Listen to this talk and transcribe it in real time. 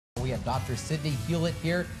We have Dr. Cydney Hulett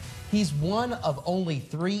here. He's one of only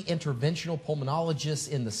 3 interventional pulmonologists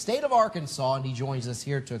in the state of Arkansas, and he joins us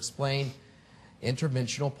here to explain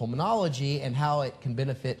interventional pulmonology and how it can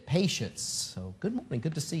benefit patients. So good morning,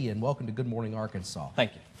 good to see you, and welcome to Good Morning Arkansas.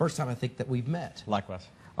 Thank you. First time I think that we've met. Likewise.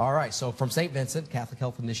 All right, so from St. Vincent, Catholic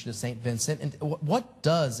Health Initiative St. Vincent, and what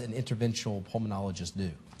does an interventional pulmonologist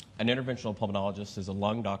do? An interventional pulmonologist is a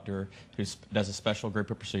lung doctor who does a special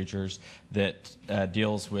group of procedures that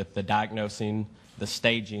deals with the diagnosing, the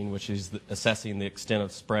staging, which is assessing the extent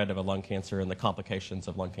of spread of a lung cancer and the complications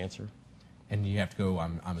of lung cancer. And you have to go,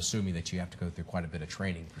 I'm assuming that you have to go through quite a bit of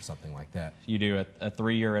training for something like that. You do a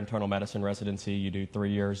 3-year internal medicine residency, you do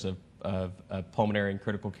 3 years of pulmonary and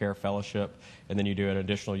critical care fellowship, and then you do an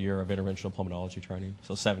additional year of interventional pulmonology training,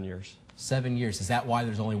 so 7 years. 7 years. Is that why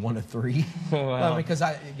there's only 1 of 3? Well, because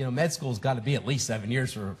med school's got to be at least 7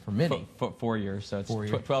 years for many. 4 years, so it's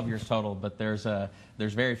 12 years total. But there's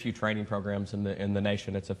very few training programs in the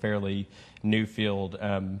nation. It's a fairly new field.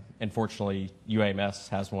 Unfortunately, UAMS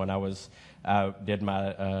has one. I did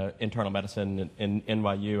my internal medicine in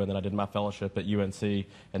NYU, and then I did my fellowship at UNC,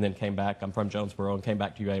 and then came back. I'm from Jonesboro, and came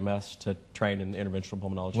back to UAMS to train in interventional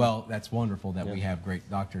pulmonology. Well, that's wonderful that we have great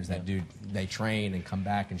doctors that they train and come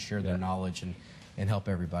back and share their knowledge and help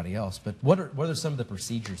everybody else. But what are some of the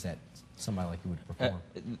procedures that somebody like you would perform?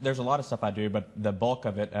 There's a lot of stuff I do, but the bulk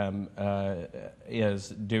of it is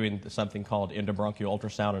doing something called endobronchial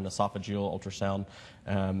ultrasound and esophageal ultrasound.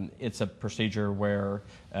 It's a procedure where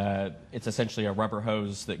it's essentially a rubber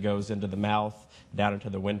hose that goes into the mouth, down into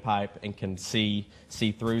the windpipe, and can see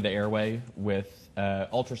through the airway with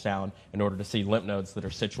ultrasound in order to see lymph nodes that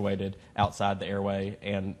are situated outside the airway,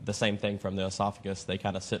 and the same thing from the esophagus. They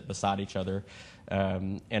kind of sit beside each other,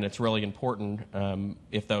 and it's really important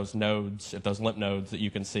if those lymph nodes that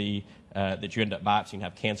you can see that you end up biopsying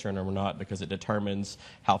have cancer in them or not, because it determines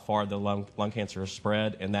how far the lung cancer is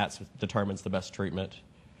spread, and that determines the best treatment.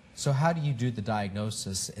 So how do you do the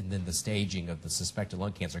diagnosis and then the staging of the suspected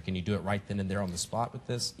lung cancer? Can you do it right then and there on the spot with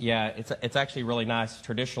this? Yeah, it's actually really nice.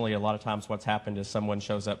 Traditionally, a lot of times what's happened is someone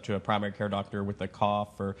shows up to a primary care doctor with a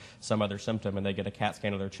cough or some other symptom, and they get a CAT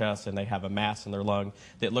scan of their chest, and they have a mass in their lung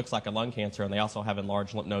that looks like a lung cancer, and they also have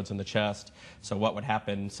enlarged lymph nodes in the chest. So what would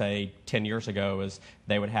happen, say, 10 years ago is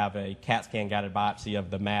they would have a CAT scan guided biopsy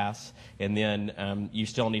of the mass, and then you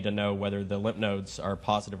still need to know whether the lymph nodes are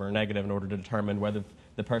positive or negative in order to determine whether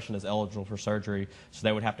the person is eligible for surgery. So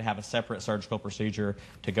they would have to have a separate surgical procedure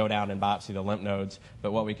to go down and biopsy the lymph nodes.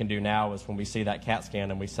 But what we can do now is when we see that CAT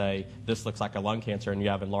scan and we say, this looks like a lung cancer and you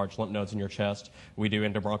have enlarged lymph nodes in your chest, we do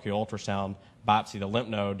endobronchial ultrasound, biopsy the lymph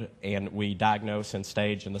node, and we diagnose and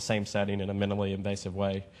stage in the same setting in a minimally invasive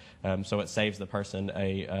way. So it saves the person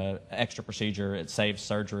a extra procedure. It saves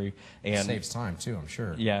surgery. And it saves time, too, I'm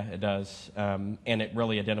sure. Yeah, it does. And it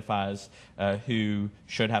really identifies who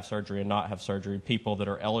should have surgery and not have surgery. People that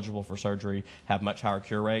are eligible for surgery have much higher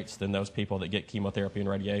cure rates than those people that get chemotherapy and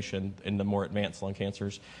radiation in the more advanced lung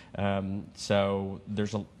cancers. So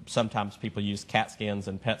sometimes people use CAT scans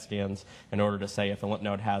and PET scans in order to say if a lymph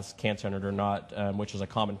node has cancer in it or not, which is a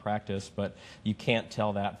common practice, but you can't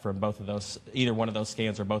tell that from both of those, either one of those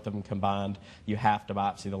scans or both of them combined. You have to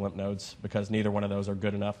biopsy the lymph nodes because neither one of those are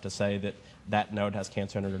good enough to say that that node has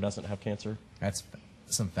cancer in it or doesn't have cancer. That's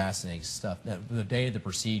some fascinating stuff. Now, the day of the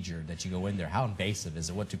procedure that you go in there, how invasive is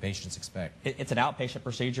it? What do patients expect? It's an outpatient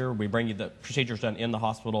procedure. We bring you the procedure's done in the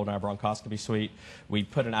hospital in our bronchoscopy suite. We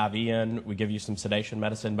put an IV in. We give you some sedation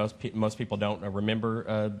medicine. Most people don't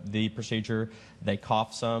remember the procedure. They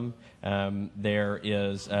cough some. There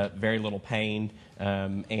is very little pain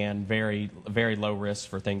and very, very low risk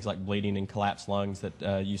for things like bleeding and collapsed lungs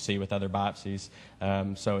that you see with other biopsies.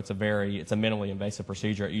 So it's a minimally invasive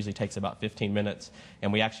procedure. It usually takes about 15 minutes.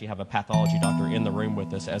 And we actually have a pathology doctor in the room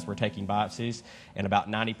with us as we're taking biopsies. And about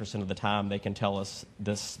 90% of the time, they can tell us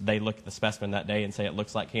this. They look at the specimen that day and say it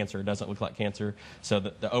looks like cancer, it doesn't look like cancer. So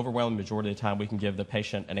the overwhelming majority of the time, we can give the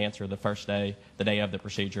patient an answer the first day, the day of the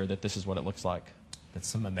procedure, that this is what it looks like. That's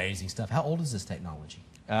some amazing stuff. How old is this technology?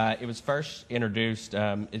 It was first introduced.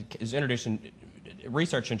 It was introduced in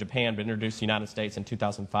research in Japan, but introduced to the United States in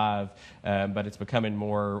 2005. But it's becoming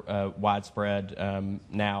more widespread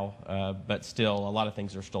now. But still, a lot of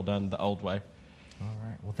things are still done the old way. All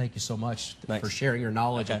right. Well, thank you so much Thanks. for sharing your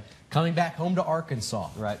knowledge and coming back home to Arkansas.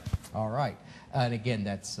 Right. All right. And again,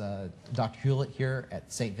 that's Dr. Hulett here at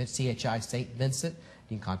CHI St. Vincent.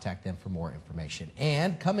 You can contact them for more information.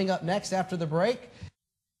 And coming up next after the break,